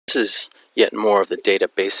This is yet more of the data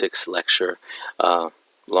basics lecture, long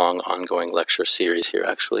ongoing lecture series here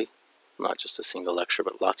actually, not just a single lecture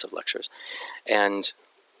but lots of lectures. And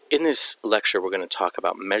in this lecture we're going to talk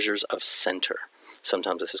about measures of center.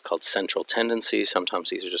 Sometimes this is called central tendency, sometimes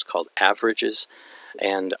these are just called averages,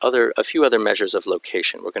 and a few other measures of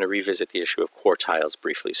location. We're going to revisit the issue of quartiles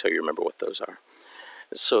briefly so you remember what those are.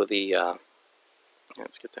 So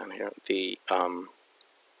let's get down here. The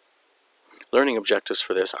learning objectives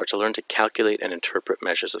for this are to learn to calculate and interpret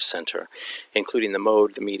measures of center, including the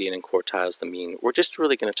mode, the median, and quartiles, the mean. We're just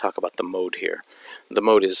really going to talk about the mode here. The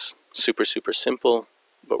mode is super simple,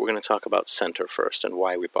 but we're going to talk about center first and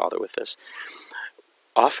why we bother with this.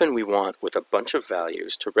 Often we want, with a bunch of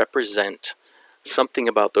values, to represent something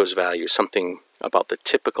about those values, something about the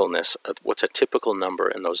typicalness of what's a typical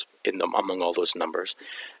number among all those numbers.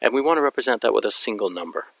 And we want to represent that with a single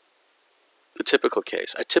number. The typical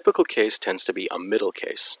case. A typical case tends to be a middle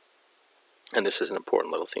case. And this is an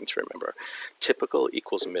important little thing to remember. Typical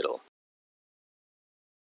equals middle.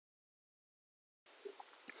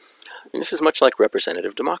 And this is much like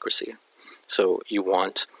representative democracy. So you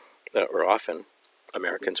want, or often,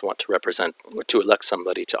 Americans want to elect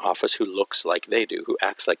somebody to office who looks like they do, who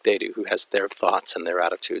acts like they do, who has their thoughts and their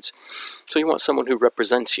attitudes. So you want someone who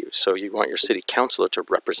represents you. So you want your city councilor to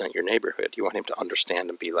represent your neighborhood. You want him to understand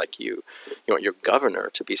and be like you. You want your governor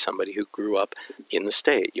to be somebody who grew up in the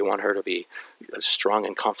state. You want her to be strong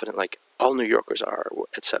and confident like all New Yorkers are,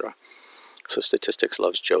 etc. So statistics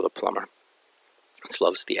loves Joe the plumber. It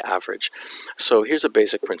loves the average. So here's a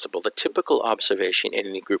basic principle. The typical observation in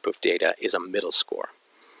any group of data is a middle score.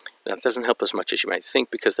 Now it doesn't help as much as you might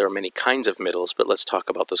think because there are many kinds of middles, but let's talk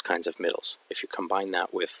about those kinds of middles. If you combine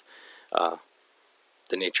that with the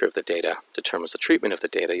nature of the data determines the treatment of the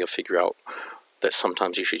data, you'll figure out that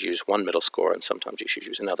sometimes you should use one middle score and sometimes you should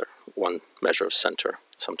use another. One measure of center,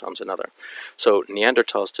 sometimes another. So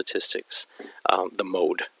Neanderthal statistics, the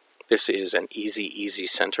mode. This is an easy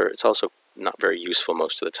center. It's also not very useful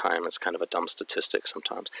most of the time. It's kind of a dumb statistic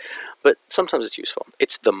sometimes, but sometimes it's useful.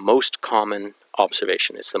 It's the most common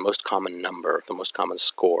observation. It's the most common number, the most common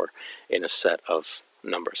score in a set of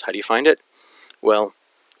numbers. How do you find it? Well,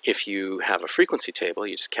 if you have a frequency table,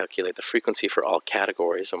 you just calculate the frequency for all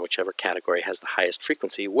categories, and whichever category has the highest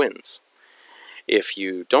frequency wins. If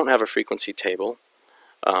you don't have a frequency table,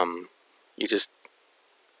 you just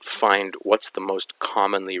find what's the most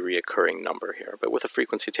commonly reoccurring number here. But with a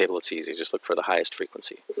frequency table it's easy, just look for the highest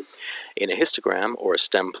frequency. In a histogram or a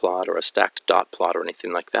stem plot or a stacked dot plot or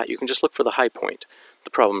anything like that, you can just look for the high point. The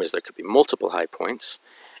problem is there could be multiple high points,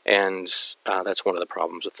 and that's one of the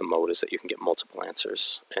problems with the mode, is that you can get multiple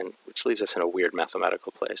answers, and which leaves us in a weird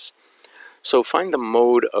mathematical place. So find the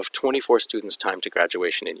mode of 24 students' time to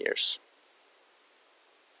graduation in years.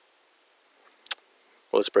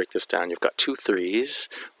 Well, let's break this down. You've got 2 3s,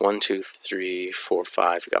 1, 2, 3, 4,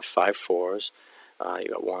 5. You've got 5 4s. You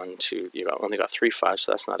got 1, 2. You only got 3 5s,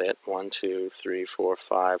 so that's not it. 1, 2, 3, 4,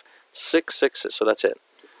 5, 6 6s. So that's it.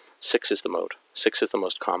 6 is the mode. 6 is the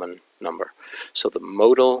most common number. So the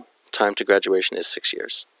modal time to graduation is 6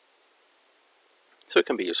 years. So it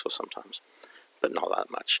can be useful sometimes, but not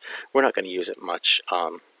that much. We're not going to use it much.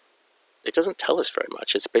 It doesn't tell us very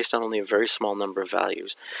much. It's based on only a very small number of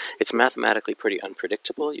values. It's mathematically pretty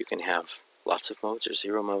unpredictable. You can have lots of modes or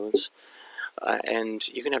 0 modes. And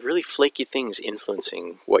you can have really flaky things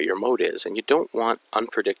influencing what your mode is. And you don't want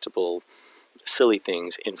unpredictable, silly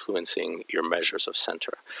things influencing your measures of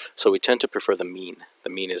center. So we tend to prefer the mean.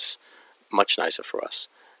 The mean is much nicer for us.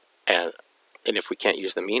 And if we can't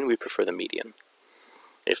use the mean, we prefer the median.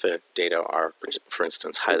 If the data are, for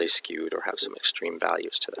instance, highly skewed or have some extreme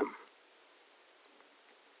values to them.